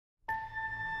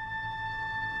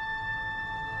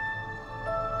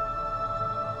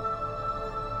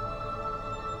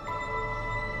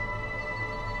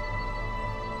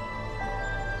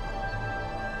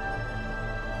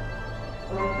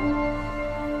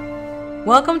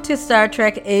Welcome to Star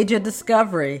Trek Age of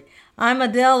Discovery. I'm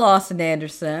Adele Lawson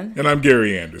Anderson. And I'm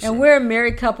Gary Anderson. And we're a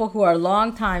married couple who are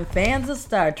longtime fans of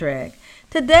Star Trek.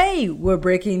 Today, we're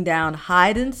breaking down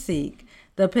Hide and Seek,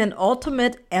 the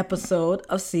penultimate episode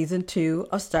of Season 2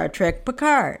 of Star Trek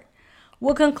Picard.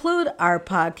 We'll conclude our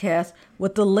podcast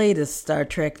with the latest Star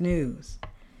Trek news.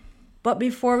 But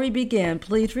before we begin,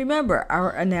 please remember our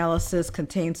analysis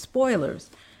contains spoilers.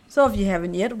 So if you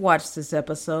haven't yet watched this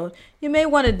episode, you may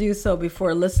want to do so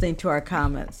before listening to our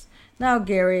comments. Now,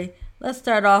 Gary, let's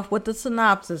start off with the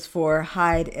synopsis for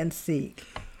Hide and Seek.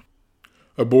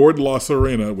 Aboard La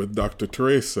Sirena with Dr.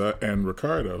 Teresa and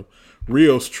Ricardo,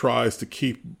 Rios tries to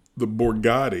keep the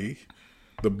Borgatti,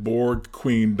 the Borg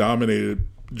Queen-dominated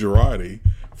Jurati,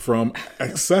 from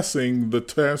accessing the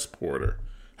transporter.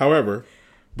 However,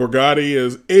 Borgatti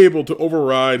is able to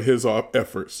override his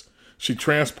efforts. She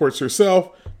transports herself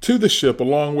to the ship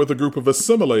along with a group of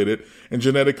assimilated and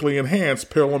genetically enhanced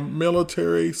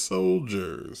paramilitary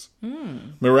soldiers.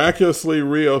 Miraculously,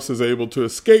 Rios is able to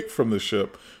escape from the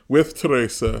ship with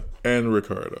Teresa and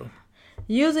Ricardo.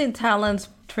 Using Talon's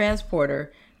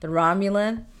transporter, the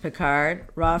Romulan, Picard,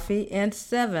 Raffi, and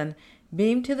Seven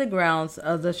beam to the grounds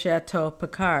of the Chateau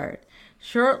Picard.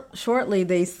 Shortly,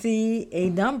 they see a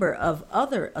number of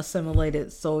other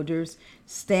assimilated soldiers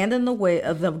stand in the way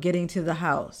of them getting to the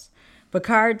house.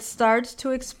 Picard starts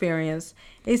to experience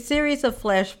a series of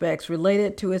flashbacks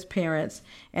related to his parents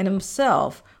and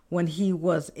himself when he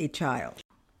was a child.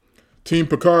 Team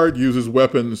Picard uses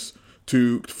weapons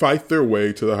to fight their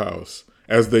way to the house.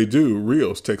 As they do,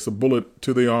 Rios takes a bullet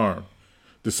to the arm.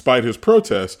 Despite his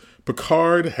protest,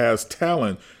 Picard has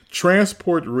Talon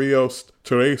transport Rios,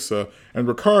 Teresa, and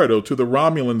Ricardo to the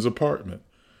Romulans' apartment.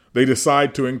 They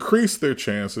decide to increase their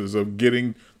chances of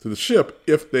getting to the ship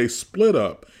if they split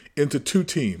up into two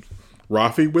teams,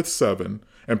 Raffi with Seven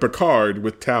and Picard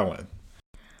with Talon.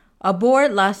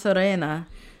 Aboard La Sirena,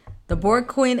 the Borg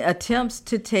Queen attempts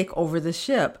to take over the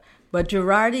ship, but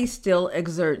Jurati still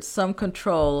exerts some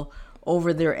control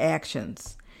over their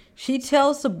actions. She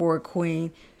tells the Borg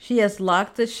Queen she has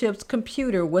locked the ship's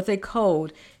computer with a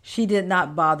code she did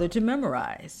not bother to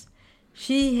memorize.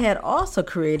 She had also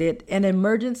created an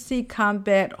emergency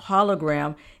combat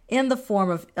hologram in the form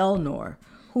of Elnor,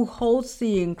 who holds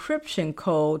the encryption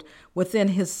code within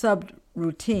his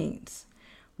subroutines.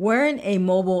 Wearing a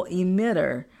mobile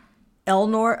emitter,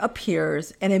 Elnor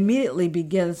appears and immediately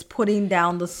begins putting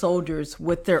down the soldiers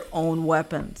with their own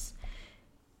weapons.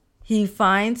 He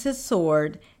finds his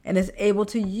sword and is able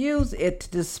to use it to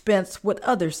dispense with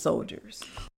other soldiers.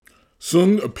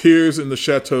 Sung appears in the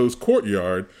chateau's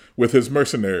courtyard with his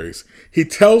mercenaries. He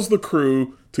tells the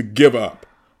crew to give up.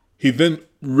 He then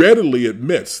readily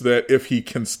admits that if he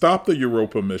can stop the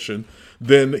Europa mission,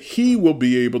 then he will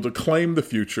be able to claim the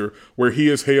future where he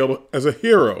is hailed as a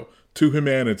hero to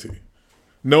humanity.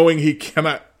 Knowing he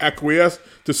cannot acquiesce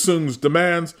to Sung's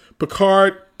demands,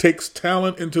 Picard takes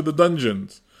Talon into the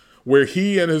dungeons, where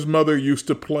he and his mother used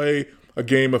to play a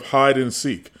game of hide and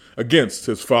seek against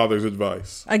his father's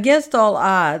advice. Against all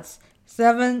odds,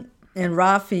 Seven and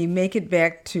Raffi make it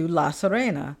back to La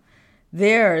Sirena.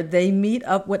 There, they meet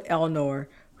up with Elnor,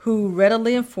 who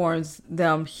readily informs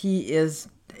them he is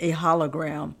a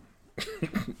hologram.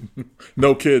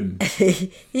 No kidding.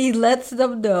 He lets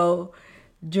them know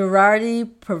Jurati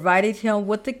provided him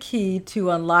with the key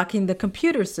to unlocking the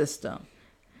computer system.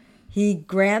 He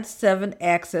grants Seven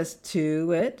access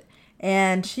to it,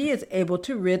 and she is able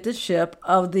to rid the ship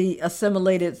of the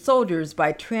assimilated soldiers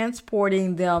by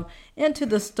transporting them into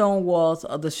the stone walls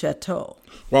of the chateau.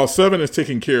 While Seven is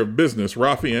taking care of business,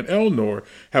 Raffi and Elnor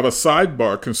have a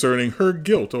sidebar concerning her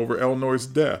guilt over Elnor's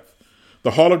death.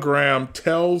 The hologram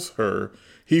tells her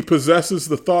he possesses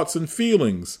the thoughts and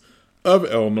feelings of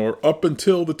Elnor up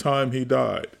until the time he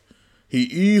died. He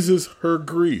eases her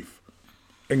grief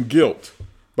and guilt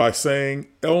by saying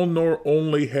Elnor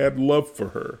only had love for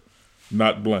her,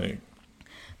 not blame.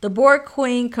 The Borg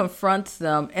Queen confronts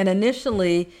them, and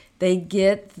initially they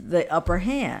get the upper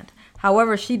hand.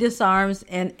 However, she disarms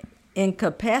and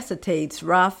incapacitates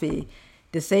Raffi,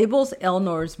 disables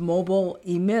Elnor's mobile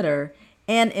emitter,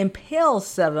 and impales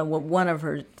Seven with one of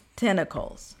her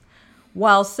tentacles.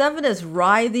 While Seven is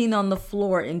writhing on the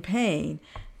floor in pain,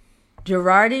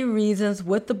 Jurati reasons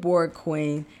with the Borg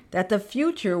Queen that the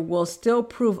future will still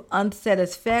prove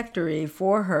unsatisfactory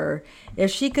for her if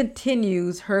she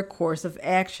continues her course of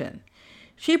action.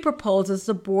 She proposes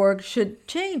the Borg should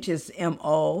change its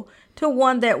MO to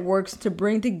one that works to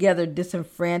bring together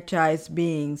disenfranchised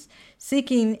beings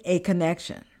seeking a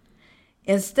connection.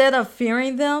 Instead of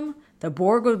fearing them, the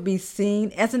Borg would be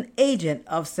seen as an agent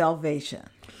of salvation.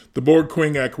 The Borg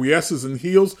Queen acquiesces and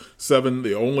heals Seven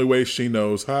the only way she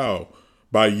knows how,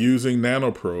 by using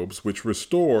nanoprobes which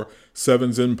restore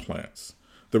Seven's implants.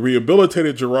 The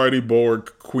rehabilitated Girardi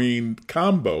Borg Queen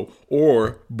combo,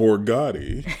 or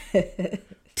Borgatti,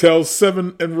 tells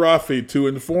Seven and Raffi to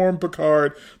inform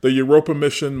Picard the Europa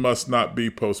mission must not be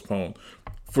postponed.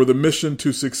 For the mission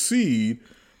to succeed,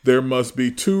 there must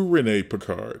be two Rene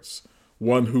Picards,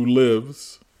 one who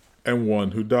lives and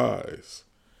one who dies.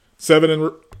 Seven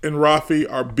and Raffi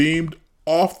are beamed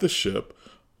off the ship.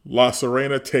 La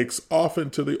Sirena takes off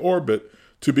into the orbit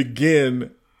to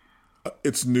begin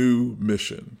its new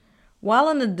mission. While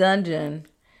in the dungeon,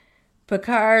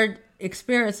 Picard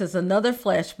experiences another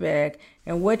flashback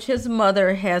in which his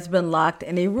mother has been locked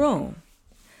in a room.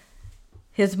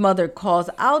 His mother calls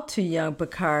out to young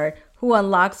Picard, who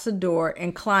unlocks the door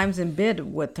and climbs in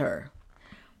bed with her.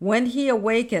 When he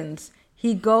awakens,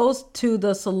 he goes to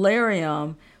the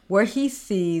solarium where he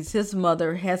sees his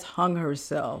mother has hung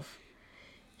herself.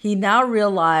 He now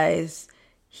realizes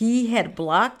he had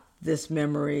blocked this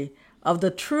memory of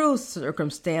the true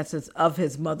circumstances of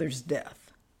his mother's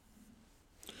death.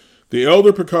 The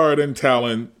elder Picard and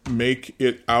Talon make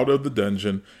it out of the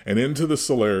dungeon and into the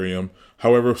solarium.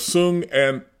 However, Soong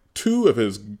and two of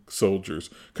his soldiers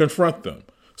confront them.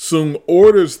 Soong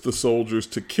orders the soldiers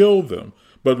to kill them,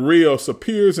 but Rios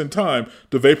appears in time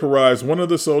to vaporize one of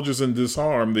the soldiers and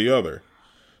disarm the other.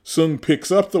 Soong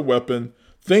picks up the weapon,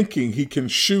 thinking he can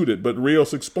shoot it, but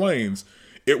Rios explains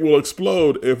it will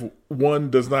explode if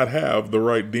one does not have the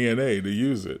right DNA to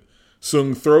use it.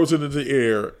 Soong throws it into the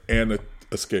air and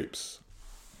escapes.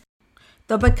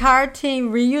 The Picard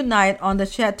team reunite on the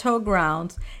chateau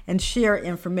grounds and share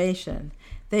information.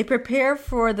 They prepare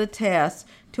for the task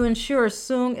to ensure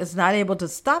Soong is not able to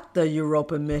stop the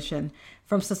Europa mission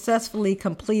from successfully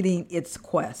completing its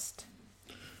quest.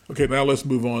 Okay, now let's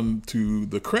move on to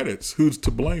the credits. Who's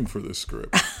to blame for this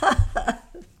script?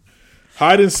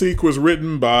 Hide and Seek was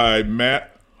written by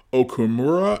Matt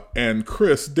Okumura and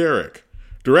Chris Derrick.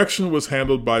 Direction was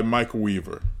handled by Mike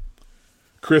Weaver.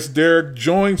 Chris Derrick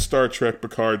joined Star Trek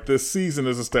Picard this season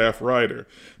as a staff writer.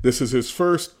 This is his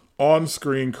first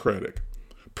on-screen credit.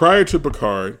 Prior to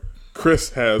Picard,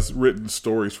 Chris has written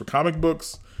stories for comic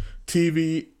books,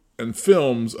 TV, and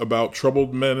films about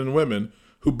troubled men and women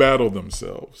who battle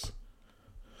themselves.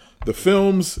 The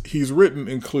films he's written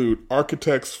include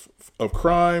Architects of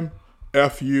Crime,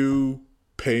 F.U.,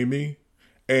 Pay Me,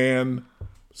 and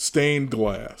Stained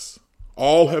Glass.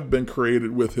 All have been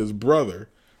created with his brother,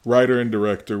 writer and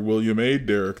director William A.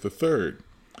 Derrick III.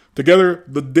 Together,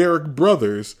 the Derrick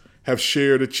brothers have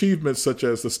shared achievements such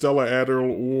as the Stella Adler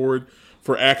Award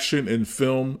for Action in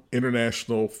Film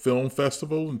International Film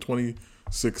Festival in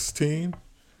 2016,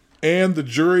 and the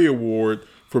Jury Award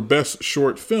for Best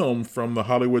Short Film from the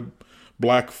Hollywood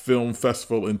Black Film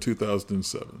Festival in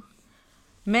 2007.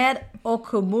 Matt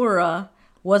Okumura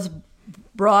was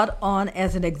brought on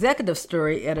as an executive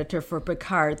story editor for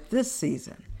Picard this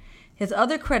season. His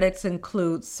other credits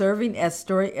include serving as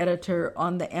story editor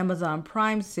on the Amazon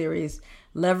Prime series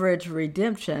Leverage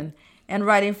Redemption and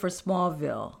writing for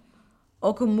Smallville.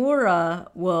 Okumura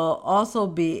will also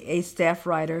be a staff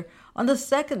writer on the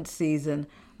second season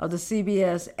of the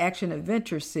CBS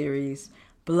action-adventure series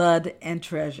Blood and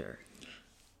Treasure.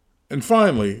 And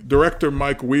finally, director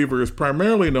Mike Weaver is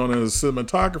primarily known as a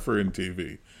cinematographer in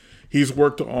TV. He's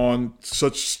worked on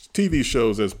such TV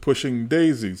shows as Pushing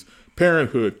Daisies,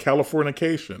 Parenthood,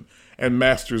 Californication, and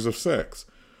Masters of Sex.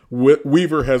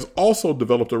 Weaver has also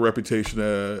developed a reputation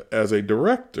as a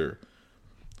director.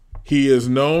 He is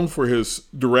known for his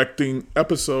directing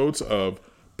episodes of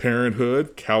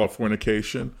Parenthood,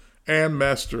 Californication, and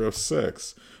Master of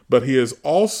Sex, but he has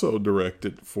also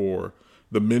directed for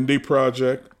The Mindy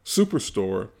Project,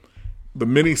 Superstore, the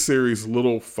miniseries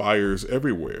Little Fires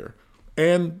Everywhere,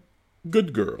 and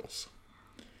Good Girls.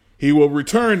 He will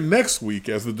return next week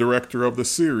as the director of the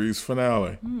series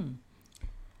finale.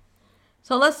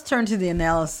 So let's turn to the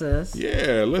analysis.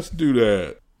 Yeah, let's do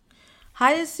that.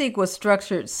 Hide and Seek was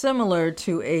structured similar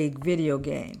to a video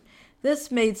game.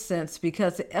 This made sense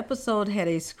because the episode had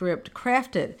a script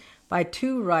crafted by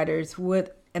two writers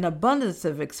with an abundance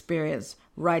of experience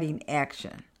writing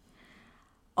action.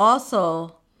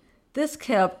 Also, this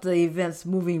kept the events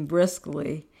moving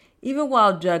briskly, even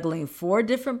while juggling 4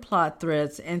 different plot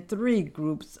threads and 3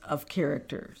 groups of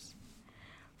characters.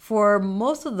 For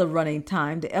most of the running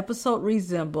time, the episode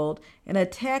resembled an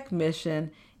attack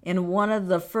mission in one of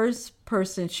the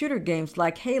first-person shooter games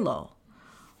like Halo.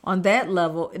 On that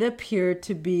level, it appeared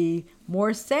to be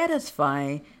more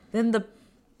satisfying than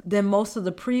most of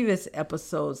the previous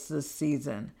episodes this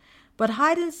season. But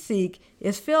hide and seek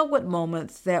is filled with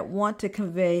moments that want to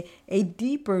convey a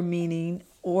deeper meaning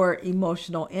or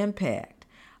emotional impact.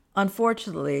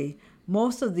 Unfortunately,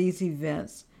 most of these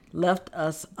events left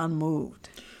us unmoved.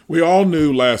 We all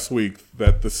knew last week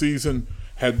that the season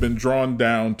had been drawn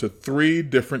down to 3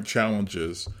 different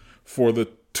challenges for the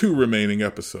 2 remaining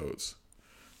episodes.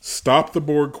 Stop the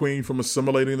Borg Queen from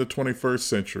assimilating the 21st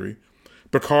century.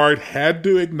 Picard had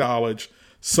to acknowledge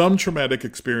some traumatic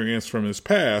experience from his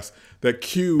past that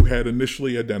Q had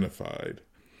initially identified.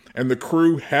 And the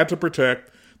crew had to protect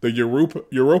the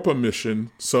Europa mission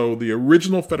so the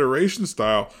original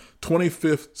Federation-style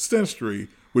 25th century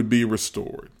would be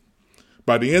restored.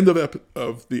 By the end of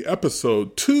the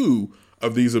episode, 2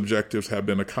 of these objectives have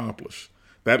been accomplished.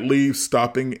 That leaves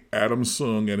stopping Adam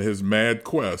Sung and his mad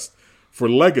quest for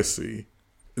legacy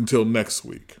until next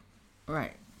week.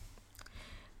 Right.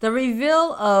 The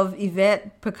reveal of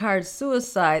Yvette Picard's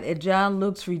suicide and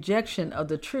Jean-Luc's rejection of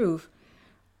the truth,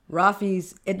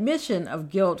 Raffi's admission of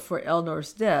guilt for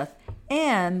Elnor's death,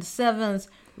 and Seven's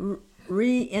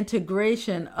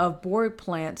reintegration of Borg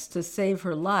plants to save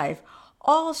her life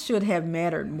all should have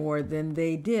mattered more than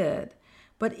they did.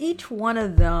 But each one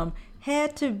of them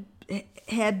had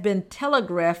been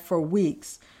telegraphed for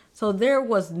weeks, so there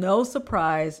was no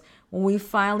surprise when we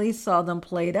finally saw them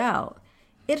played out.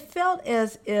 It felt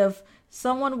as if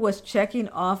someone was checking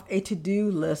off a to-do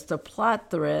list of plot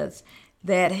threads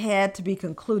that had to be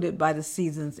concluded by the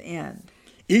season's end.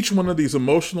 Each one of these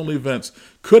emotional events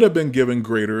could have been given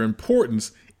greater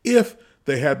importance if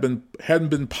they hadn't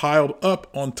been piled up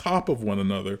on top of one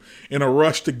another in a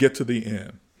rush to get to the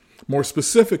end. More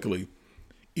specifically,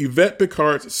 Yvette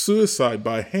Picard's suicide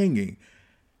by hanging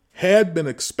had been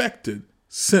expected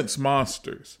since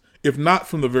Monsters, if not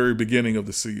from the very beginning of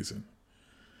the season.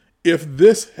 If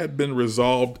this had been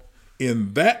resolved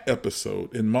in that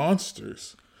episode in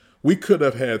Monsters, we could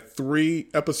have had 3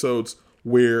 episodes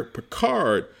where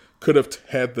Picard could have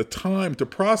had the time to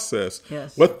process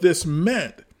what this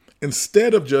meant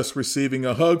instead of just receiving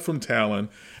a hug from Talon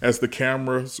as the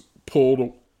cameras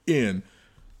pulled in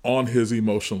on his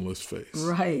emotionless face.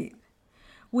 Right.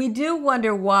 We do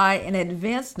wonder why an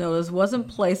advance notice wasn't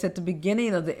placed at the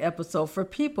beginning of the episode for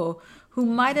people who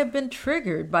might have been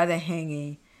triggered by the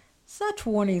hanging. Such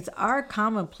warnings are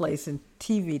commonplace in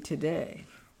TV today.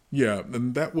 Yeah,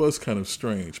 and that was kind of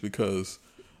strange because...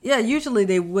 Yeah, usually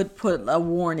they would put a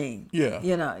warning. Yeah.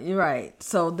 You know, you're right.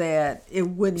 So that it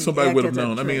wouldn't... Somebody would have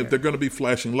known. I mean, if they're going to be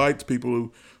flashing lights,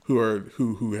 people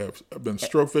who have been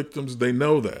stroke victims, they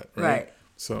know that, right? Right.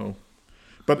 So,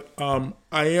 but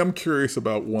I am curious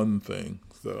about one thing,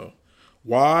 though.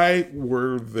 Why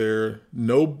were there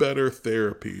no better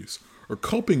therapies or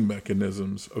coping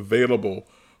mechanisms available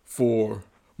for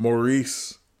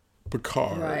Maurice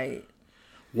Picard? Right.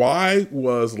 Why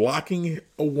was locking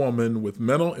a woman with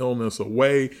mental illness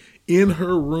away in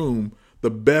her room the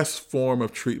best form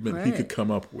of treatment he could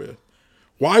come up with?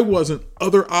 Why wasn't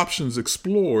other options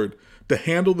explored to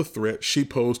handle the threat she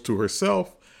posed to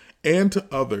herself and to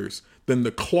others than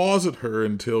to closet her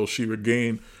until she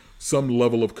regained some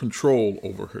level of control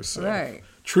over herself? Right.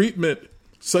 Treatment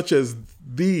such as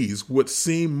these would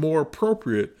seem more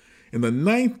appropriate in the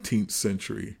 19th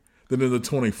century than in the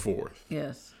 24th.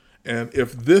 Yes. And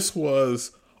if this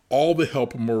was all the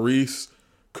help Maurice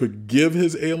could give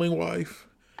his ailing wife,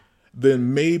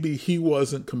 then maybe he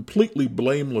wasn't completely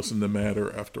blameless in the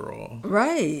matter after all.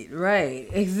 Right,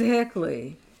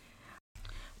 exactly.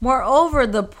 Moreover,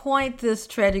 the point this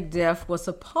tragic death was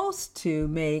supposed to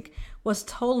make was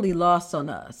totally lost on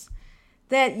us.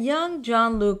 That young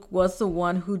Jean-Luc was the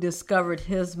one who discovered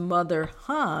his mother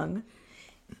hung.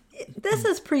 This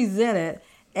is presented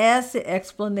as the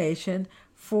explanation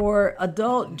for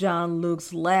adult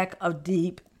Jean-Luc's lack of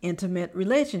deep, intimate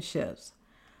relationships.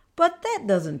 But that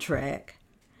doesn't track.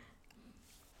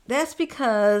 That's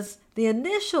because the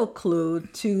initial clue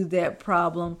to that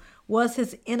problem was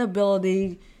his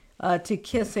inability to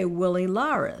kiss a willing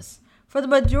Laris. For the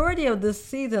majority of this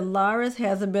season, Laris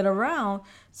hasn't been around,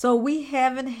 so we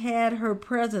haven't had her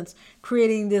presence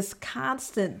creating this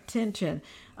constant tension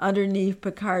underneath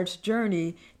Picard's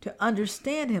journey to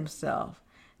understand himself.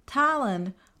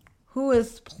 Talon, who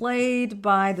is played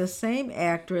by the same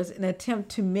actress in an attempt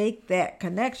to make that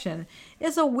connection,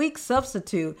 is a weak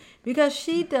substitute because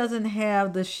she doesn't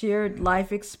have the shared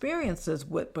life experiences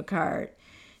with Picard.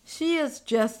 She is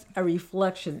just a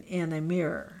reflection in a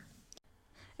mirror.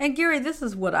 And Gary, this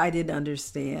is what I didn't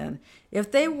understand.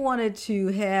 If they wanted to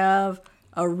have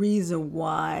a reason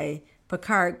why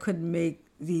Picard couldn't make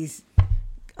these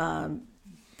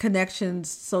connections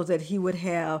so that he would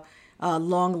have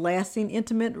long-lasting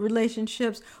intimate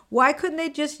relationships, why couldn't they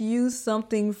just use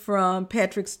something from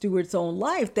Patrick Stewart's own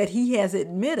life that he has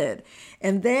admitted?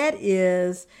 And that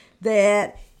is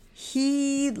that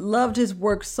he loved his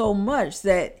work so much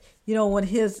that, with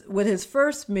his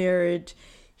first marriage,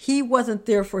 he wasn't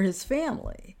there for his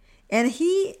family. And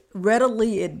he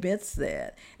readily admits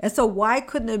that. And so why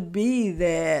couldn't it be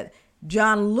that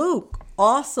John Luke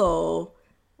also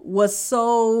was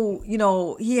so,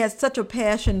 he had such a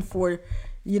passion for,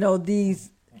 these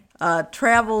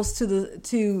travels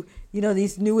to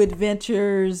these new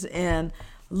adventures and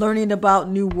learning about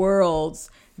new worlds,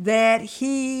 that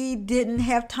he didn't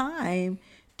have time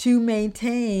to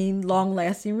maintain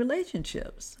long-lasting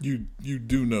relationships. You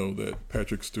do know that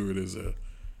Patrick Stewart is a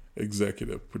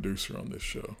executive producer on this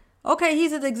show. Okay,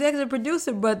 he's an executive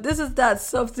producer, but this is not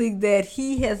something that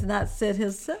he has not said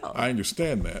himself. I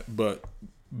understand that, but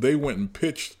they went and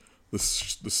pitched the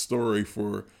story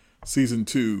for season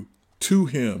 2 to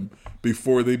him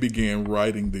before they began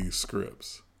writing these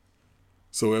scripts.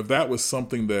 So if that was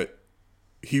something that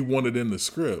he wanted in the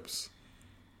scripts,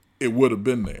 it would have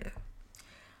been there.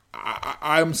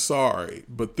 I'm sorry,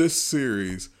 but this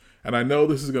series, and I know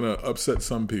this is going to upset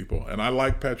some people, and I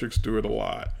like Patrick Stewart a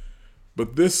lot,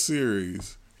 but this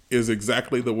series is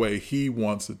exactly the way he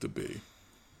wants it to be.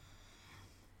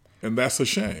 And that's a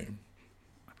shame.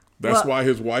 That's why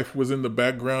his wife was in the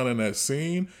background in that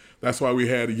scene. That's why we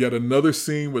had yet another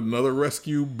scene with another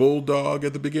rescue bulldog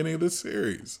at the beginning of this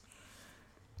series.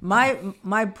 My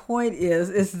point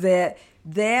is that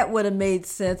would have made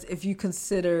sense if you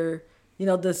consider,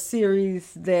 the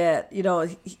series that,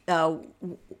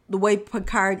 the way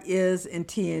Picard is in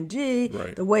TNG,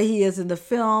 right, the way he is in the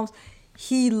films.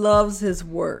 He loves his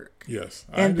work. Yes.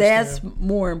 And that's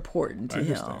more important to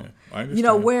him. I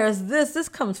understand. Whereas this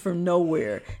comes from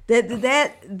nowhere.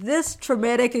 That this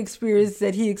traumatic experience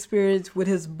that he experienced with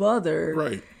his mother,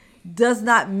 right, does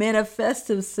not manifest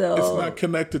himself. It's not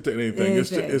connected to anything.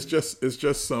 It's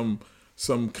just some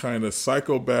kind of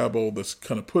psychobabble that's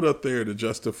kind of put up there to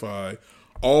justify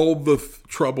all the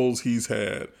troubles he's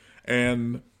had.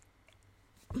 And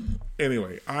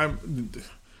anyway,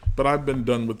 but I've been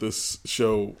done with this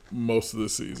show most of the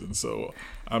season, so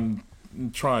I'm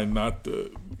trying not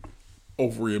to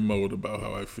over-emote about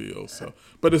how I feel. So,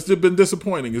 but it's been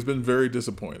disappointing. It's been very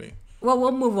disappointing. Well,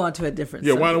 we'll move on to a different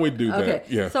subject. subject. Why don't we do that? Okay.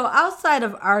 Yeah. So outside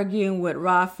of arguing with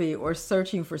Rafi or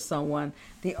searching for someone,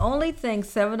 the only thing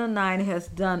 7 of 9 has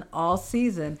done all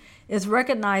season is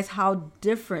recognize how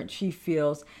different she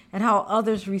feels and how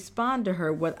others respond to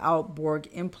her without Borg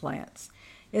implants.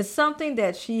 It's something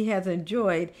that she has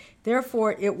enjoyed,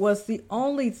 therefore it was the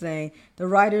only thing the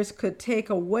writers could take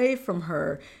away from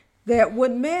her that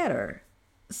would matter.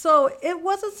 So it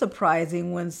wasn't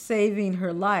surprising when, saving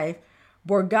her life,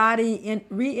 Borgatti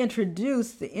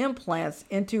reintroduced the implants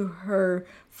into her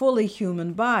fully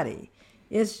human body.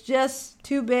 It's just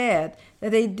too bad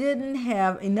that they didn't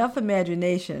have enough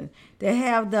imagination to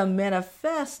have them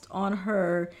manifest on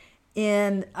her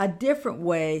in a different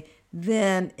way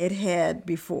than it had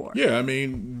before. Yeah, I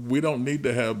mean, we don't need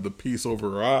to have the piece over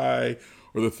her eye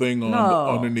or the thing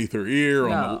underneath her ear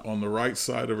on the right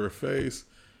side of her face,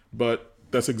 but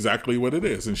that's exactly what it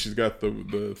is. And she's got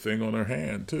the thing on her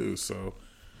hand too. So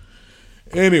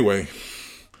anyway,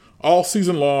 all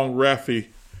season long, Raffi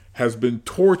has been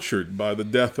tortured by the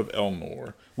death of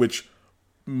Elnor, which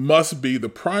must be the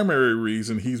primary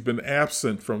reason he's been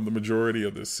absent from the majority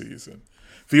of this season.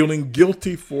 Feeling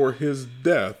guilty for his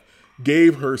death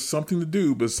gave her something to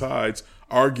do besides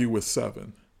argue with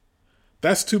Seven.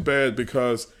 That's too bad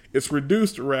because it's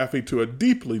reduced Raffi to a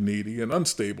deeply needy and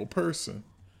unstable person.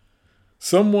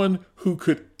 Someone who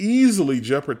could easily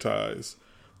jeopardize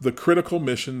the critical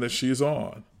mission that she's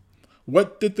on.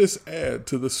 What did this add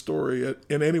to the story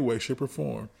in any way, shape, or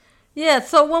form? Yeah,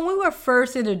 so when we were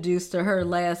first introduced to her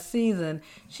last season,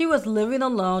 she was living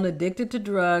alone, addicted to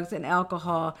drugs and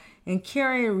alcohol, and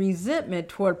carrying resentment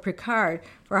toward Picard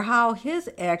for how his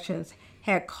actions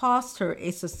had cost her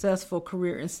a successful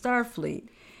career in Starfleet.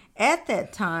 At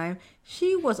that time,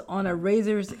 she was on a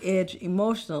razor's edge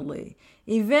emotionally.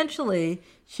 Eventually,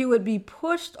 she would be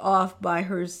pushed off by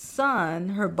her son,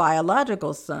 her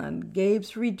biological son,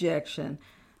 Gabe's rejection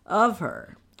of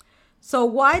her. So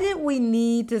why did we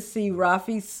need to see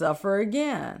Raffi suffer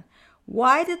again?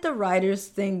 Why did the writers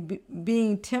think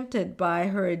being tempted by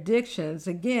her addictions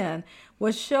again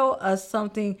would show us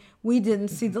something we didn't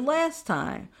see the last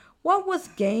time? What was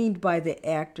gained by the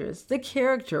actors, the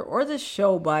character, or the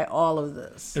show by all of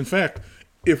this? In fact,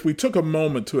 if we took a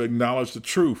moment to acknowledge the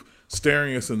truth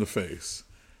staring us in the face,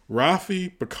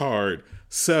 Raffi, Picard,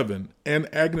 Seven,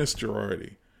 and Agnes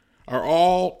Girardi are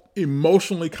all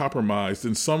emotionally compromised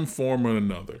in some form or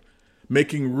another,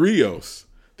 making Rios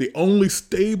the only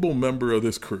stable member of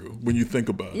this crew when you think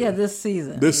about it. Yeah, this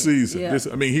season. Yeah.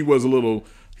 I mean, he was a little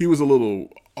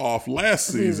off last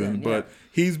season, but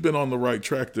he's been on the right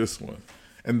track this one.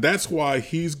 And that's why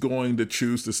he's going to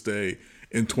choose to stay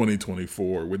in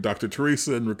 2024 with Dr.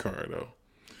 Teresa and Ricardo.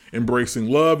 Embracing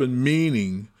love and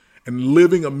meaning and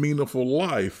living a meaningful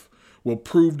life will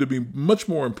prove to be much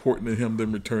more important to him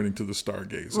than returning to the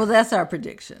Stargazer. Well, that's our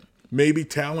prediction. Maybe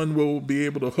Talon will be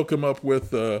able to hook him up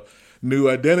with a new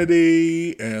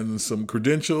identity and some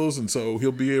credentials, and so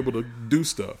he'll be able to do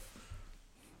stuff.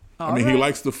 He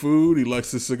likes the food. He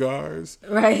likes the cigars.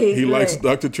 Right. He likes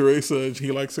Dr. Teresa.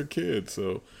 He likes her kids.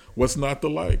 So what's not to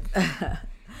like?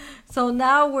 So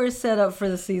now we're set up for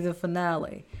the season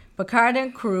finale. Picard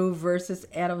and crew versus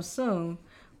Adam Soong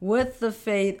with the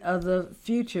fate of the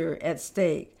future at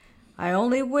stake. I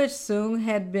only wish Soong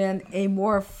had been a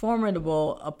more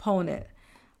formidable opponent.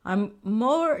 I'm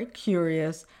more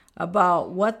curious about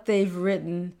what they've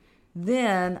written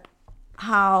than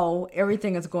how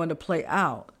everything is going to play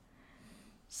out.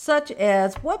 Such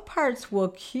as, what parts will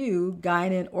Q,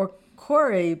 Guinan, or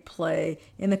Corey play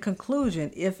in the conclusion,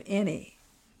 if any?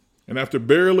 And after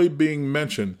barely being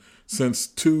mentioned since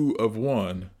 2 of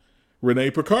 1,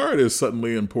 Renee Picard is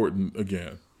suddenly important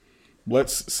again.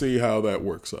 Let's see how that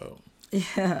works out.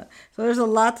 Yeah, so there's a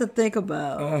lot to think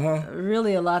about.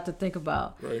 Really a lot to think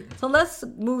about. Right. So let's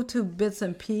move to bits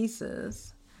and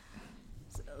pieces.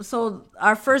 So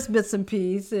our first bits and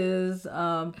piece is,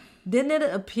 didn't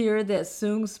it appear that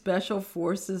Soong's special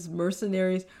forces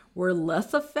mercenaries were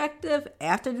less effective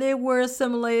after they were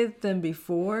assimilated than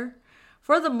before?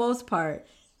 For the most part,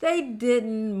 they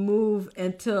didn't move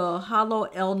until Holo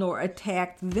Elnor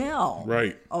attacked them.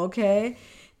 Right. Okay?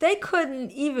 They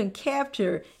couldn't even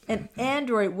capture an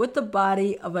android with the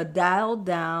body of a dialed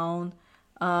down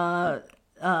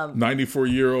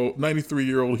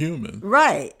 93-year-old human.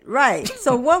 Right.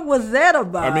 So what was that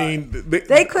about? I mean,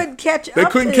 they couldn't catch up. They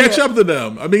couldn't catch up to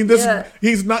them. I mean, Yeah.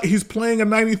 he's playing a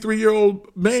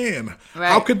 93-year-old man. Right.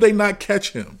 How could they not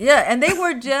catch him? Yeah, and they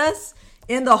were just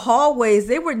in the hallways.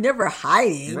 They were never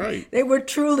hiding. Right. They were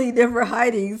truly never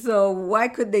hiding. So why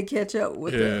could they catch up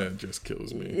with them? Yeah, it just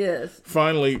kills me. Yes.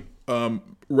 Finally,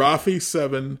 Rafi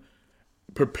 7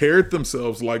 prepared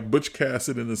themselves like Butch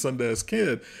Cassidy and the Sundance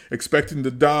Kid, expecting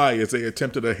to die as they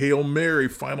attempted a Hail Mary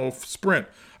final sprint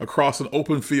across an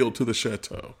open field to the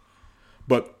chateau.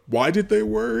 But why did they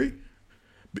worry?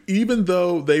 Even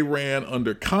though they ran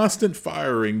under constant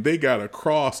firing, they got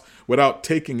across without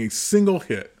taking a single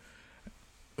hit.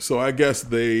 So I guess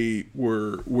they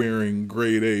were wearing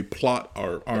grade A plot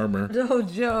armor. No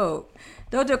joke.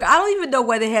 I don't even know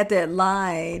why they had that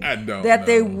line. I don't that know.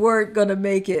 They weren't gonna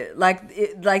make it. Like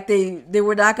they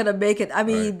were not gonna make it. I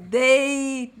mean, Right.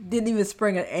 They didn't even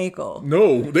sprain an ankle.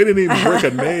 No, they didn't even break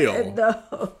a nail.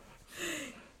 No.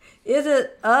 Is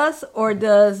it us, or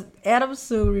does Adam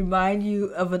Soong remind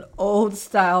you of an old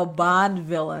style Bond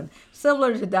villain,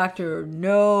 similar to Dr.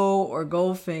 No or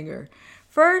Goldfinger?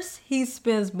 First, he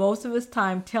spends most of his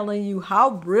time telling you how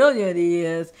brilliant he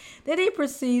is. Then he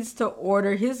proceeds to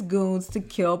order his goons to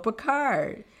kill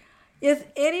Picard. Is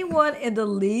anyone in the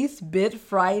least bit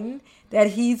frightened that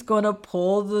he's going to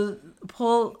pull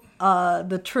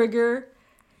the trigger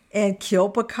and kill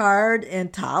Picard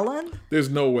and Talon? There's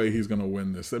no way he's going to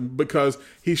win this, and because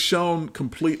he's shown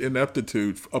complete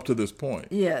ineptitude up to this point.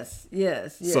 Yes.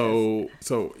 So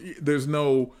there's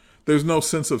no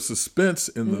sense of suspense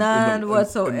in the none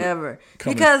whatsoever,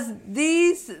 because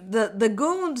the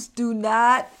goons do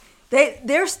not.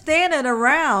 They're standing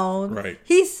around. Right.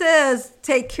 He says,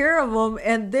 "Take care of them,"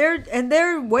 and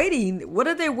they're waiting. What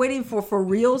are they waiting for? For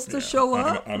Rios to show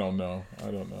up? I don't know.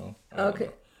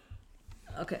 Okay.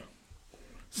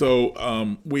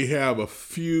 So we have a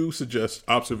few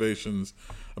observations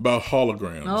about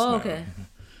holograms. Oh, now. okay.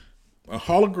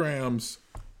 Holograms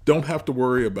don't have to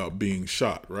worry about being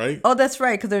shot, right? Oh, that's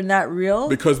right, because they're not real.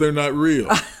 Because they're not real.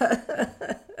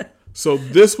 So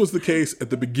this was the case at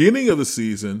the beginning of the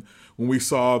season when we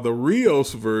saw the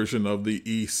Rios version of the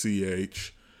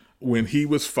ECH when he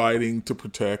was fighting to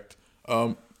protect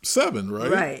Seven,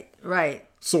 right? Right.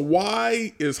 So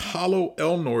why is Holo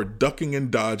Elnor ducking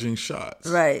and dodging shots?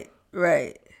 Right.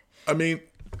 I mean,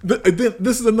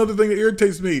 this is another thing that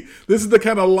irritates me. This is the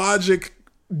kind of logic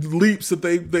leaps that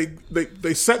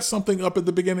they set something up at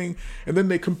the beginning and then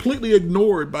they completely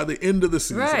ignore it by the end of the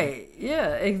season. Right.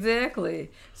 Yeah,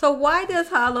 exactly. So why does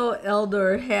Holo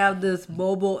Elnor have this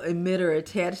mobile emitter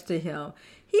attached to him?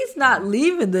 He's not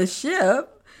leaving the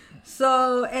ship.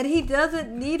 So, and he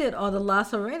doesn't need it on the La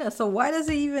Sirena. So why does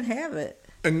he even have it?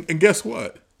 And guess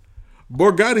what?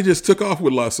 Borgatti just took off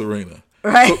with La Serena.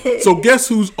 Right. So guess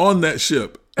who's on that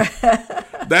ship?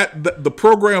 that the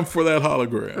program for that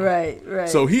hologram. Right.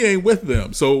 So he ain't with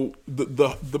them. So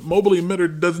the mobile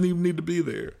emitter doesn't even need to be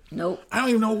there. Nope. I don't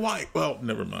even know why. Well,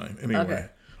 never mind. Anyway. Okay.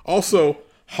 Also,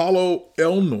 Hollow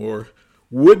Elnor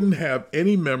wouldn't have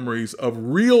any memories of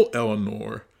real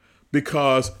Eleanor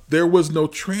because there was no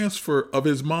transfer of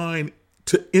his mind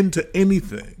into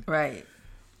anything. Right.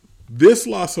 This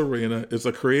La Serena is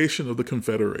a creation of the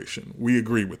Confederation. We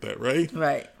agree with that, right?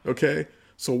 Right. Okay.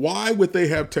 So why would they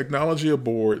have technology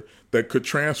aboard that could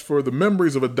transfer the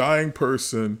memories of a dying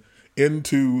person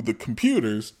into the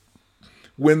computers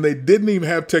when they didn't even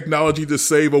have technology to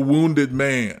save a wounded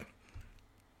man?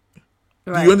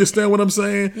 Right. Do you understand what I'm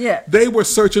saying? Yeah. They were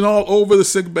searching all over the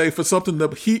sick bay for something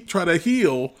to try to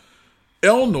heal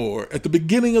Elnor at the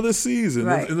beginning of the season,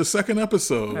 Right. in the second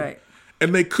episode. Right.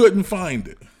 And they couldn't find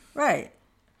it. Right.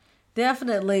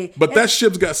 Definitely. But that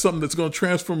ship's got something that's going to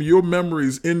transform your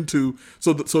memories into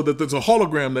so that there's a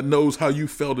hologram that knows how you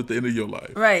felt at the end of your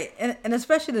life. Right. And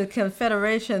especially the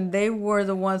Confederation, they were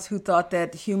the ones who thought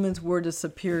that humans were the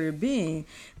superior being.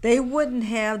 They wouldn't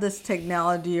have this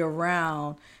technology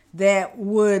around that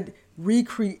would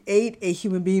recreate a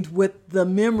human being with the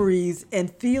memories and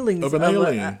feelings Of an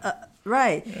alien.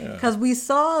 Right. Because we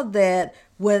saw that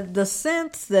when the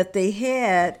sense that they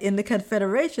had in the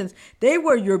Confederations, they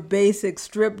were your basic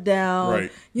stripped down.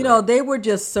 Right. You know, they were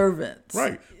just servants.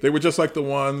 Right. They were just like the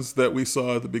ones that we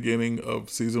saw at the beginning of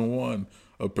season 1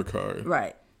 of Picard.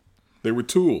 Right. They were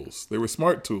tools. They were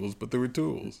smart tools, but they were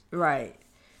tools. Right.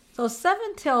 So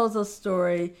Seven tells a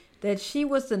story that she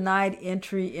was denied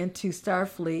entry into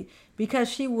Starfleet because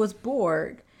she was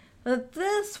Borg. But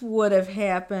this would have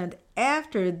happened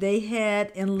after they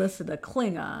had enlisted a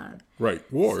Klingon. Right.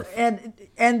 Worf. And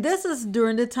this is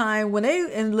during the time when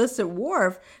they enlisted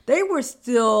Worf, they were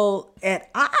still at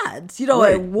odds,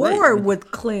 Right, at war right.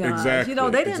 with Klingons. Exactly, They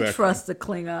didn't exactly. trust the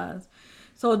Klingons.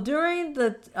 So during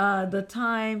the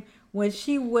time when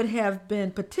she would have been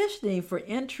petitioning for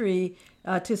entry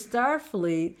to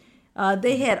Starfleet,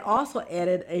 they had also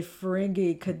added a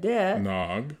Ferengi cadet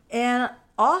Nog. and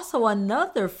also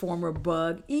another former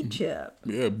bug, Icheb.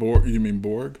 Yeah, Borg. You mean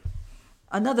Borg?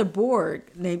 Another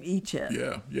Borg named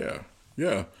Icheb.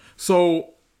 Yeah. So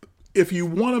if you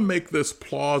want to make this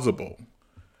plausible,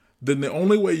 then the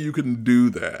only way you can do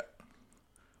that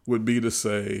would be to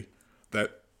say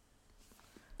that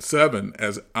Seven,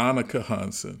 as Annika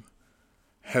Hansen,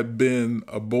 had been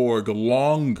a Borg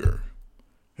longer,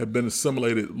 had been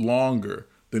assimilated longer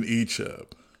than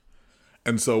Icheb.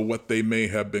 And so what they may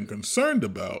have been concerned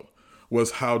about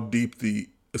was how deep the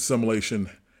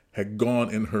assimilation had gone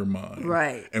in her mind.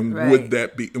 Right. And right.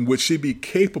 would she be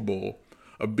capable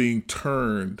of being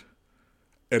turned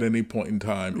at any point in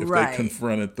time if Right. they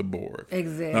confronted the Borg?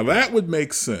 Exactly. Now that would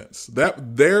make sense.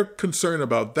 That their concern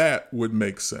about that would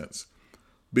make sense.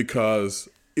 Because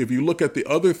if you look at the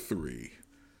other three,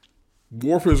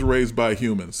 Worf is raised by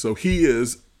humans. So he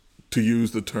is, to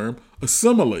use the term,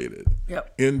 assimilated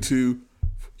Yep. into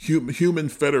human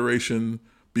Federation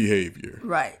behavior.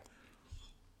 Right.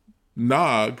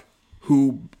 Nog,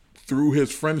 who through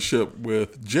his friendship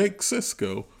with Jake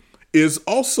Sisko, is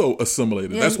also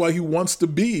assimilated. Yeah, That's why he wants to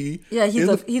be. He's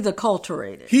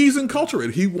acculturated. He's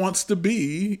enculturated. He wants to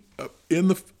be in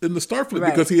the Starfleet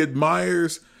Right. because he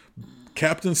admires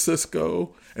Captain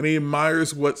Sisko and he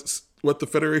admires what the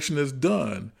Federation has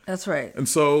done. That's right. And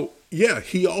so,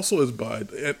 he also is by.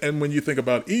 And when you think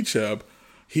about Icheb,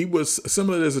 he was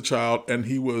assimilated as a child and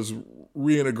he was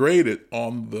reintegrated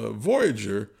on the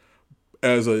Voyager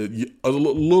as a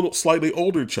little slightly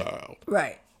older child.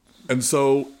 Right. And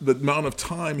so the amount of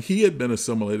time he had been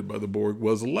assimilated by the Borg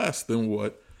was less than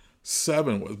what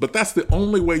Seven was. But that's the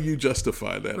only way you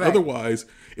justify that. Right. Otherwise,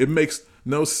 it makes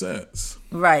no sense.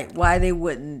 Right. Why they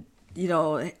wouldn't,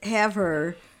 have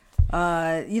her,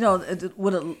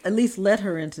 would at least let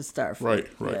her into Starfleet.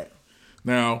 Right.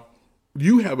 Now,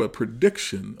 you have a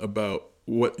prediction about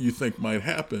what you think might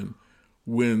happen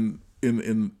when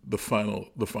in the final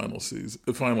season,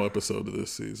 the final episode of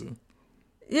this season.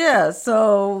 Yeah,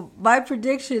 so my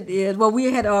prediction is, we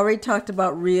had already talked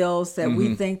about Rios, that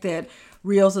we think that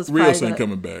Rios is probably Rios ain't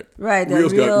coming back. Right, that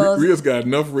Rios got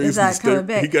enough reason to stay.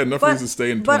 Back. He got enough reason to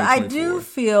stay in 2024. But I do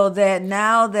feel that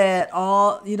now that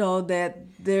that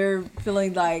they're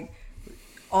feeling like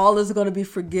all is going to be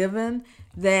forgiven,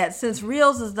 that since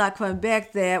Rios is not coming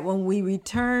back, that when we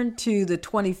return to the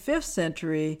 25th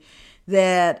century,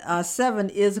 that Seven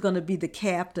is going to be the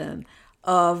captain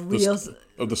of Rios.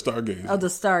 Of the Stargazer. Of the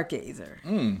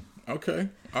Stargazer. Okay.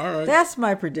 All right. That's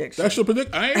my prediction. That's your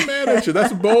prediction. I ain't mad at you.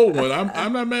 That's a bold one.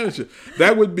 I'm not mad at you.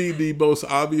 That would be the most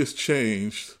obvious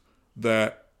change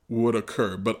that would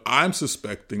occur. But I'm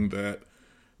suspecting that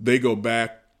they go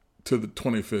back to the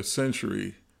 25th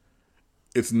century.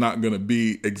 It's not going to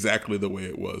be exactly the way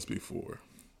it was before.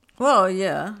 Well,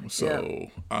 yeah.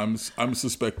 So I'm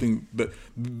suspecting that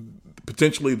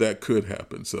potentially that could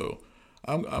happen. So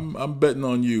I'm betting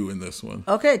on you in this one.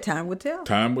 Okay, time will tell.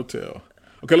 Time will tell.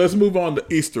 Okay, let's move on to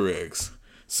Easter eggs.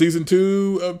 Season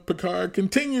 2 of Picard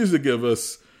continues to give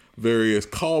us various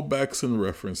callbacks and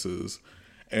references.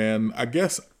 And I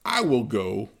guess I will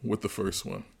go with the first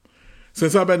one.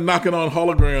 Since I've been knocking on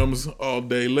holograms all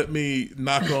day, let me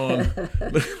knock on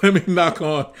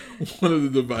one of the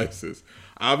devices.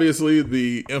 Obviously,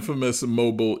 the infamous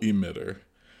mobile emitter.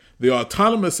 The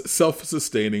autonomous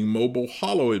self-sustaining mobile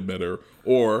holo emitter,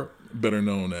 or better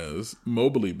known as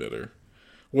mobile emitter,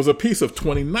 was a piece of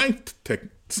 29th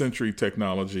century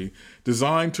technology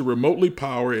designed to remotely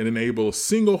power and enable a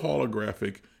single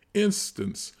holographic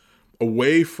instance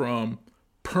away from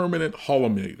permanent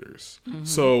holometers. Mm-hmm.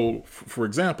 So, for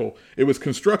example, it was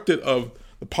constructed of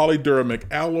the polyduramic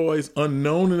alloys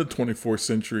unknown in the 24th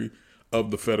century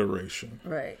of the Federation.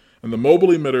 Right. And the mobile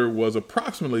emitter was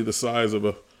approximately the size of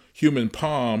a human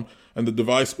palm, and the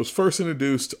device was first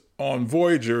introduced on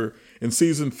Voyager in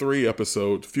Season 3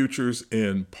 episode Futures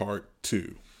in Part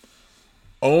 2.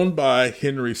 Owned by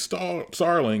Henry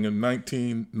Starling in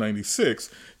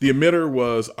 1996, the emitter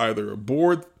was either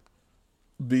aboard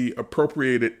the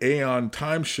appropriated Aeon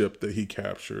time ship that he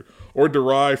captured or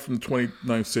derived from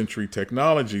 29th century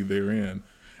technology therein.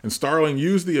 And Starling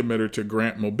used the emitter to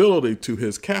grant mobility to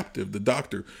his captive, the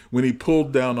Doctor. When he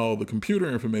pulled down all the computer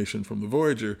information from the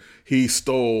Voyager, he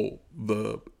stole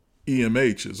the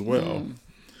EMH as well.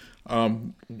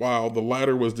 While the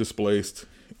latter was displaced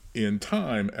in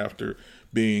time after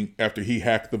he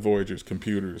hacked the Voyager's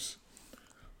computers.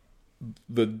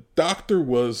 The Doctor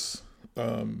was,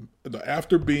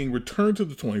 after being returned to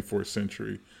the 24th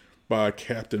century by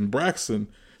Captain Braxton,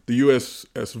 the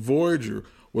USS Voyager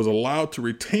was allowed to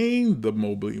retain the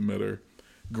mobile emitter,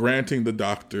 granting the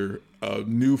Doctor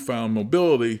newfound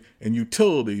mobility and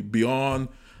utility beyond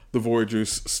the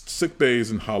Voyager's sick bays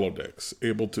and holodecks,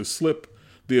 able to slip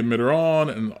the emitter on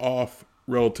and off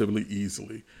relatively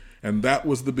easily. And that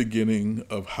was the beginning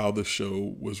of how the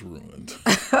show was ruined.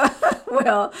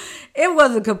 Well, it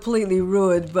wasn't completely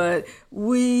ruined, but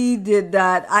we did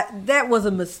not. That was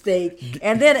a mistake.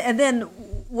 And then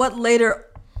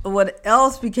what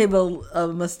else became a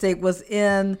mistake was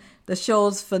in the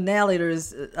show's finale,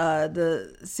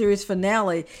 the series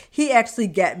finale, he actually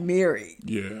got married.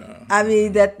 Yeah. I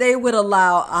mean, that they would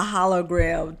allow a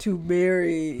hologram to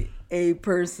marry a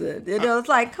person. You know, it's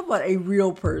like, come on, a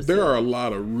real person. There are a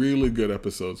lot of really good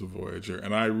episodes of Voyager,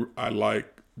 and I like.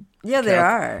 Yeah, there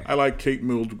are. I like Kate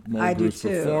Mulgrew's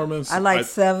performance. I like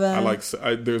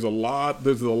Seven. There's a lot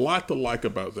to like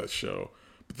about that show.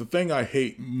 But the thing I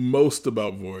hate most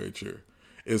about Voyager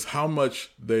is how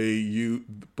much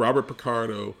Robert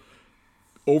Picardo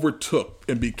overtook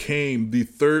and became the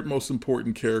third most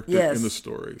important character in the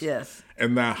stories. Yes.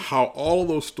 And that how all of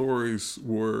those stories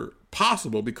were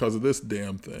possible because of this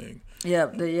damn thing.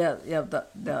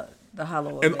 The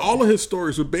Hollow. And all of his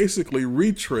stories were basically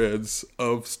retreads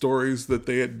of stories that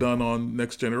they had done on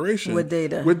Next Generation with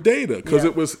Data, because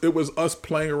it was us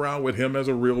playing around with him as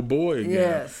a real boy again.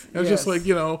 Yes, and it's just like,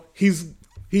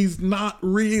 he's not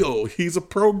real. He's a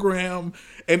program,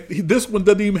 and this one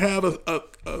doesn't even have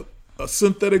a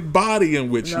synthetic body in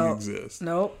which he exists.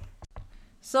 Nope.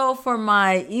 So for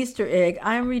my Easter egg,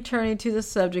 I'm returning to the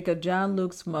subject of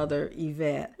Jean-Luc's mother,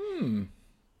 Yvette.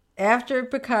 After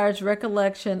Picard's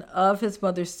recollection of his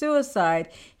mother's suicide,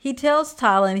 he tells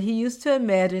Tyler he used to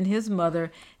imagine his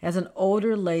mother as an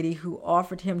older lady who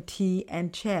offered him tea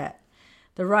and chat.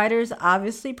 The writers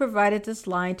obviously provided this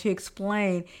line to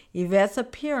explain Yvette's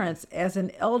appearance as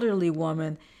an elderly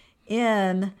woman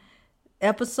in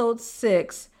episode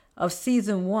 6 of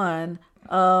season 1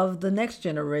 of The Next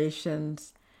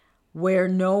Generations, Where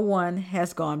No One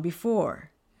Has Gone Before.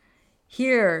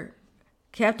 Here,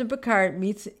 Captain Picard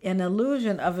meets an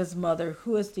illusion of his mother,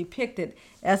 who is depicted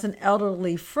as an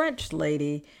elderly French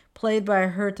lady played by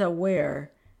Herta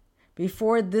Ware,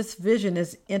 before this vision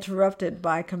is interrupted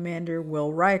by Commander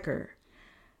Will Riker.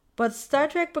 But Star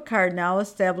Trek Picard now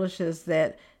establishes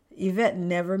that Yvette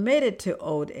never made it to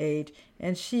old age,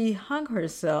 and she hung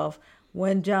herself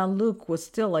when Jean-Luc was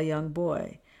still a young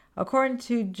boy. According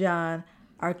to John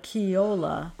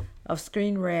Archiola of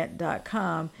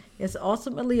ScreenRant.com, it's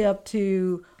ultimately up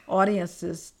to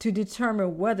audiences to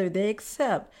determine whether they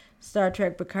accept Star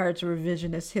Trek Picard's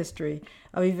revisionist history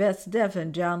of Yvette's death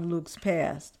and Jean-Luc's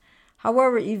past.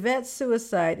 However, Yvette's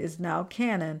suicide is now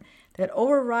canon that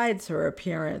overrides her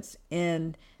appearance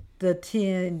in the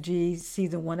TNG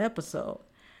Season 1 episode.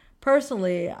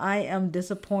 Personally, I am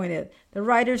disappointed the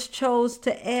writers chose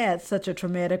to add such a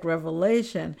traumatic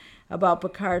revelation about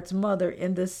Picard's mother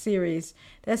in this series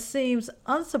that seems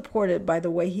unsupported by the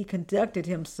way he conducted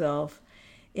himself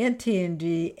in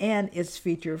TNG and its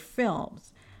feature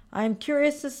films. I am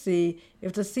curious to see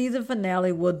if the season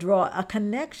finale will draw a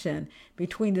connection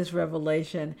between this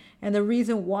revelation and the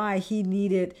reason why he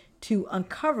needed to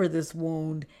uncover this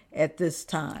wound at this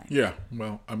time. Yeah,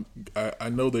 well, I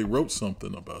know they wrote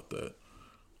something about that.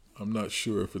 I'm not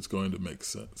sure if it's going to make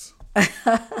sense.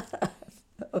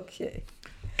 Okay.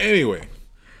 Anyway,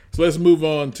 so let's move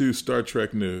on to Star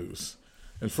Trek news.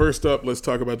 And first up, let's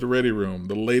talk about the Ready Room.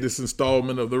 The latest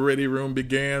installment of the Ready Room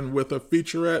began with a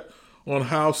featurette on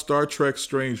how Star Trek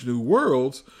Strange New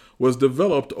Worlds was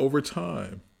developed over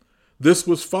time. This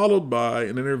was followed by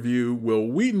an interview Will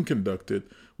Wheaton conducted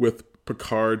with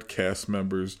Picard cast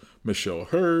members Michelle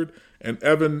Hurd and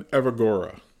Evan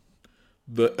Evagora.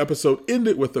 The episode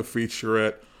ended with a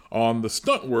featurette on the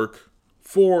stunt work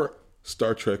for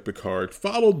Star Trek Picard,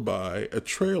 followed by a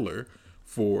trailer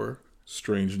for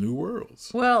Strange New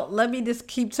Worlds. Well, let me just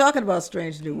keep talking about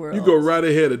Strange New Worlds. You go right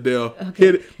ahead, Adele. Okay.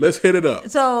 Hit it. Let's hit it up.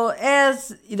 So,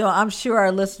 as you know, I'm sure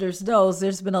our listeners knows,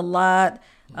 there's been a lot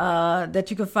that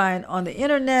you can find on the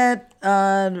internet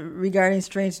regarding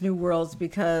Strange New Worlds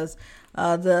because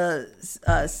the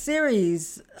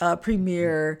series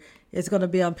premiere is going to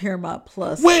be on Paramount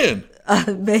Plus. When?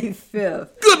 May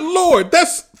 5th. Good Lord,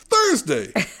 that's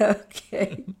Thursday.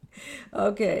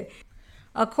 Okay.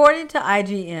 According to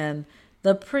IGN,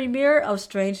 the premiere of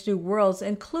Strange New Worlds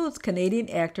includes Canadian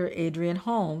actor Adrian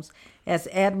Holmes as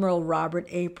Admiral Robert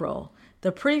April,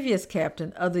 the previous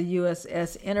captain of the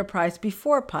USS Enterprise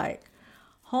before Pike.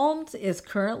 Holmes is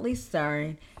currently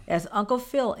starring as Uncle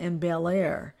Phil in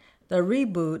Bel-Air, the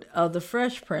reboot of The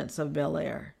Fresh Prince of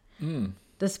Bel-Air.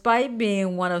 Despite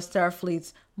being one of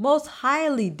Starfleet's most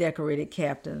highly decorated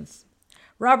captains,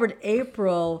 Robert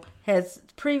April has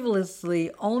previously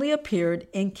only appeared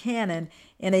in canon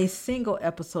in a single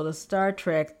episode of Star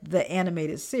Trek, the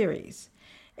animated series.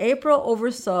 April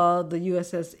oversaw the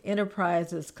USS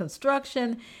Enterprise's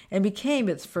construction and became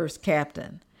its first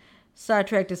captain. Star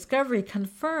Trek Discovery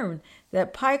confirmed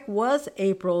that Pike was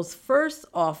April's first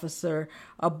officer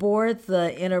aboard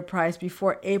the Enterprise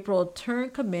before April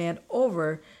turned command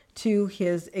over to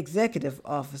his executive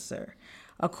officer.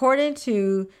 According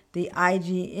to the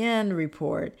IGN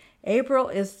report, April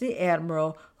is the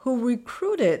admiral who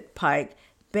recruited Pike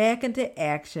back into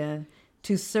action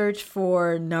to search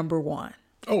for number one.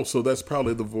 Oh, so that's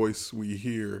probably the voice we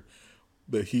hear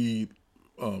that he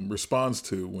responds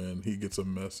to when he gets a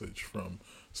message from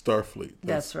Starfleet.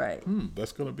 That's right.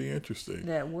 That's going to be interesting.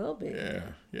 That will be.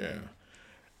 Yeah.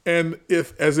 And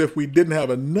as if we didn't have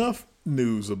enough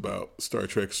news about Star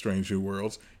Trek Strange New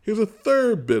Worlds, here's a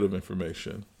third bit of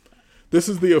information. This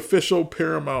is the official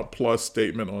Paramount Plus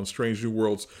statement on Strange New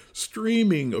Worlds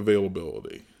streaming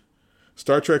availability.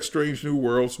 Star Trek Strange New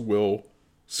Worlds will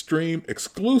stream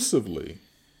exclusively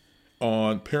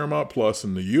on Paramount Plus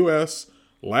in the US,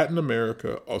 Latin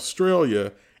America,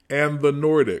 Australia, and the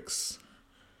Nordics.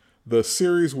 The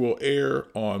series will air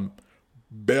on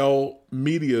Bell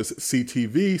Media's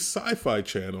CTV Sci-Fi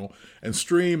channel and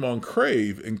stream on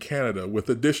Crave in Canada, with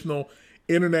additional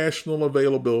international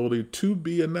availability to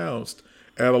be announced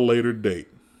at a later date.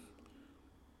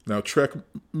 Now,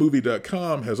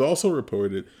 TrekMovie.com has also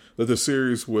reported that the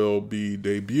series will be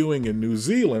debuting in New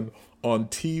Zealand on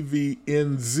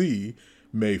TVNZ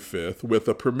May 5th, with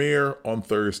a premiere on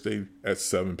Thursday at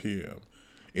 7 p.m.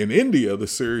 In India, the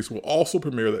series will also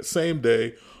premiere that same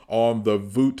day on the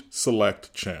Voot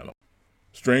Select channel.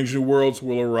 Strange New Worlds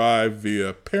will arrive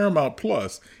via Paramount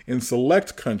Plus in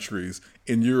select countries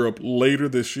in Europe later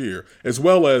this year, as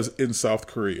well as in South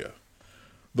Korea.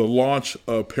 The launch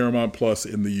of Paramount Plus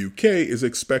in the UK is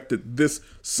expected this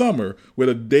summer, with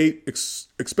a date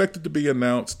expected to be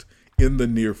announced in the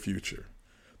near future.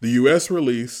 The US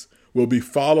release will be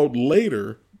followed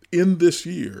later in this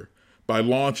year by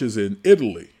launches in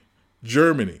Italy,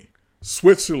 Germany,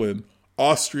 Switzerland,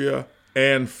 Austria,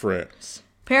 and France.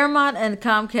 Paramount and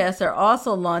Comcast are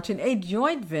also launching a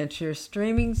joint venture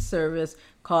streaming service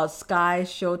called Sky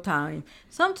Showtime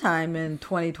sometime in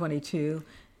 2022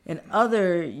 in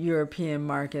other European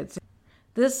markets.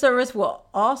 This service will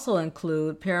also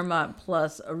include Paramount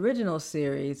Plus original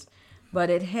series, but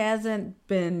it hasn't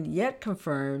been yet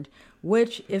confirmed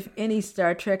which, if any,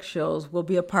 Star Trek shows will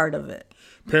be a part of it.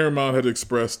 Paramount had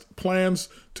expressed plans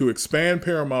to expand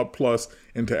Paramount Plus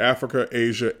into Africa,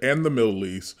 Asia, and the Middle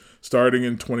East starting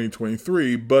in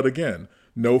 2023, but again,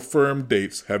 no firm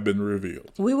dates have been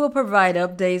revealed. We will provide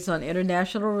updates on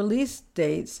international release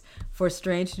dates for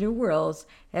Strange New Worlds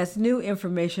as new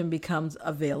information becomes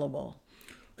available.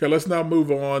 Okay, let's now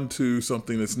move on to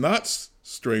something that's not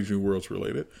Strange New Worlds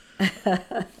related.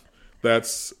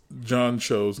 That's John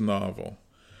Cho's novel.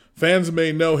 Fans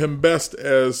may know him best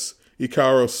as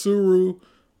Hikaru Sulu.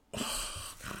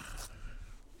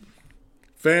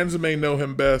 Fans may know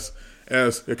him best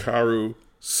as Hikaru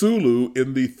Sulu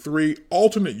in the 3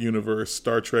 alternate universe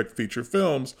Star Trek feature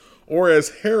films, or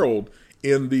as Harold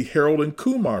in the Harold and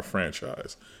Kumar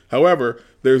franchise. However,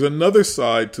 there's another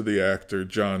side to the actor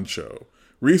John Cho.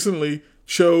 Recently,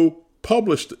 Cho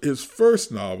published his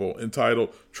first novel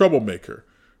entitled Troublemaker.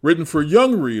 Written for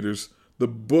young readers, the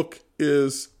book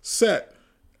is set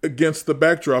against the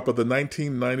backdrop of the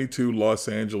 1992 Los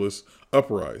Angeles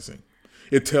uprising.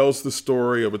 It tells the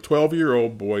story of a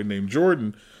 12-year-old boy named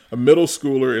Jordan, a middle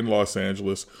schooler in Los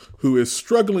Angeles, who is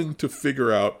struggling to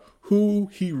figure out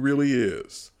who he really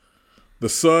is. The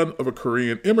son of a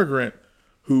Korean immigrant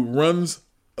who runs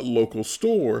a local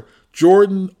store,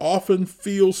 Jordan often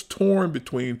feels torn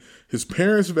between his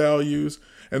parents' values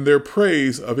and their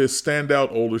praise of his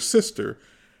standout older sister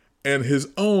and his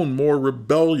own more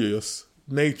rebellious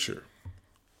nature.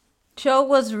 Cho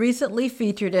was recently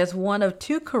featured as one of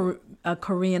 2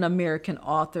 Korean-American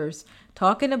authors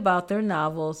talking about their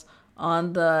novels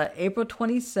on the April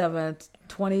 27th,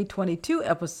 2022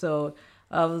 episode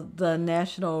of the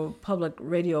National Public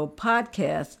Radio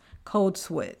podcast, Code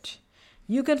Switch.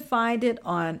 You can find it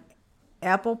on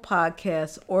Apple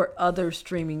Podcasts or other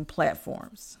streaming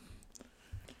platforms.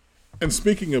 And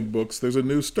speaking of books, there's a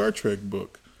new Star Trek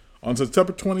book. On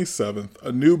September 27th,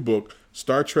 a new book,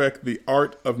 Star Trek: The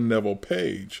Art of Neville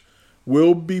Page,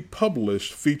 will be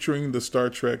published featuring the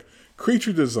Star Trek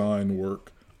creature design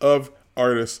work of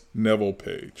artist Neville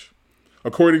Page.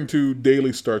 According to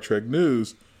Daily Star Trek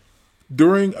News,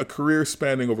 during a career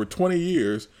spanning over 20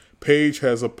 years, Page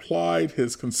has applied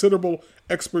his considerable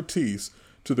expertise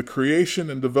to the creation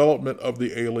and development of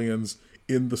the aliens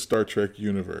in the Star Trek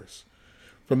universe.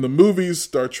 From the movies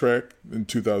Star Trek in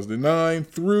 2009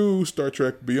 through Star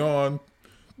Trek Beyond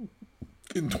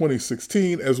in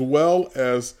 2016, as well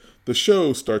as the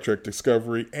show Star Trek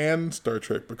Discovery and Star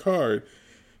Trek Picard,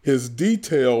 his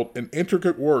detailed and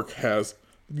intricate work has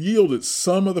yielded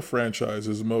some of the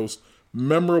franchise's most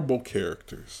memorable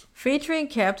characters. Featuring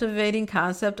captivating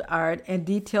concept art and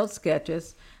detailed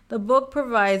sketches, the book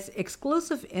provides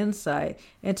exclusive insight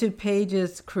into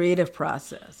Page's creative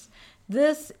process.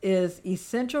 This is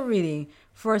essential reading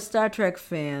for Star Trek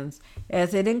fans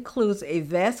as it includes a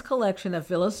vast collection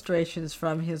of illustrations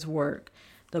from his work.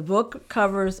 The book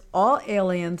covers all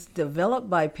aliens developed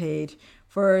by Page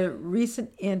for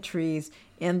recent entries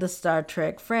in the Star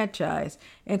Trek franchise,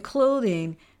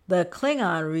 including the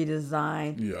Klingon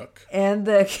redesign and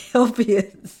the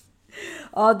Kelpians.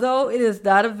 Although it is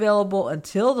not available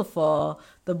until the fall,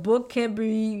 the book can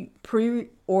be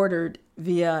pre-ordered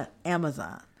via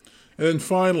Amazon. And then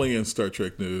finally in Star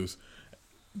Trek news,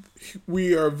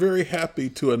 we are very happy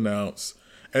to announce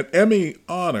an Emmy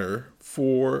honor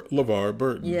for LeVar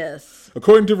Burton. Yes.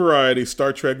 According to Variety,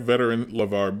 Star Trek veteran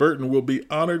LeVar Burton will be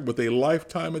honored with a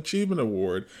Lifetime Achievement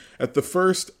Award at the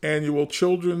first annual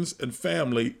Children's and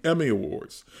Family Emmy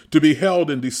Awards, to be held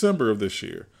in December of this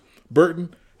year.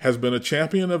 Burton has been a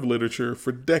champion of literature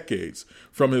for decades,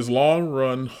 from his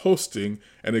long-run hosting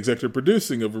and executive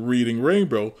producing of Reading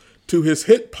Rainbow to his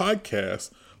hit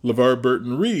podcast, LeVar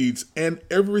Burton Reads, and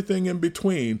everything in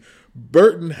between.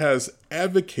 Burton has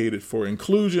advocated for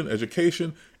inclusion,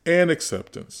 education, and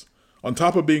acceptance. On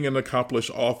top of being an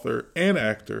accomplished author and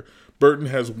actor, Burton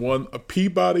has won a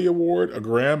Peabody Award, a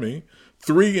Grammy,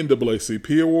 3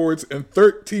 NAACP awards, and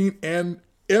 13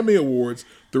 Emmy awards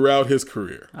throughout his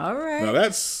career. All right. Now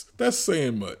that's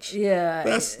saying much.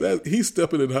 Yeah. He's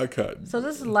stepping in high cotton. So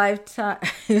this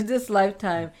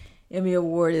lifetime Emmy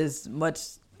Award is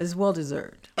well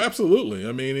deserved. Absolutely.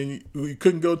 I mean, and you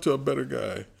couldn't go to a better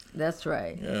guy. That's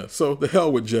right. Yeah. So the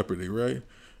hell with Jeopardy, right?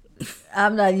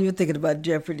 I'm not even thinking about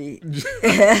Jeopardy.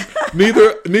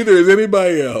 Neither is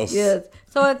anybody else. Yes.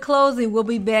 So in closing, we'll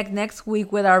be back next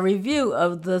week with our review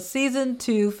of the season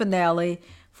 2 finale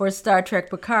for Star Trek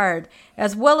Picard,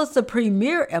 as well as the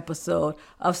premiere episode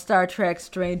of Star Trek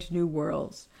Strange New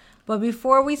Worlds. But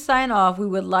before we sign off, we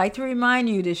would like to remind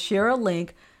you to share a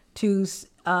link to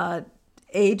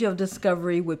Age of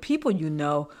Discovery with people you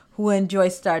know who who enjoy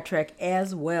Star Trek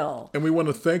as well. And we want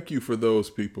to thank you for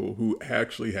those people who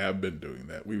actually have been doing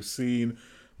that. We've seen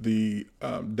the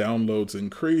downloads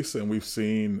increase, and we've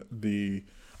seen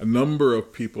a number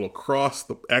of people across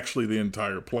the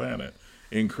entire planet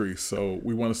increase. So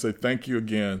we want to say thank you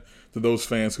again to those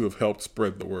fans who have helped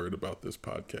spread the word about this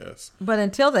podcast. But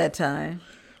until that time,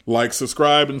 like,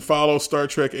 subscribe, and follow Star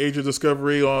Trek Age of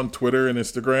Discovery on Twitter and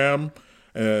Instagram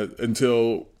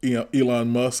until Elon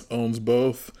Musk owns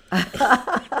both.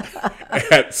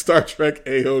 At Star Trek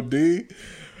AOD.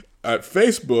 At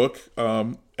Facebook,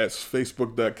 at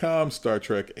facebook.com, Star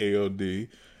Trek AOD.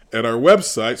 At our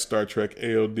website,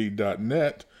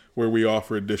 StarTrekAOD.net, where we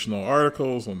offer additional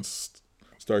articles on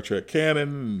Star Trek canon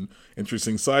and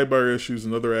interesting sidebar issues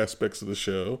and other aspects of the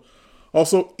show.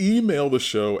 Also, email the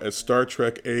show at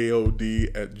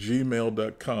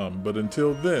StarTrekAOD@gmail.com. But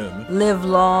until then, live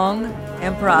long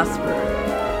and prosper.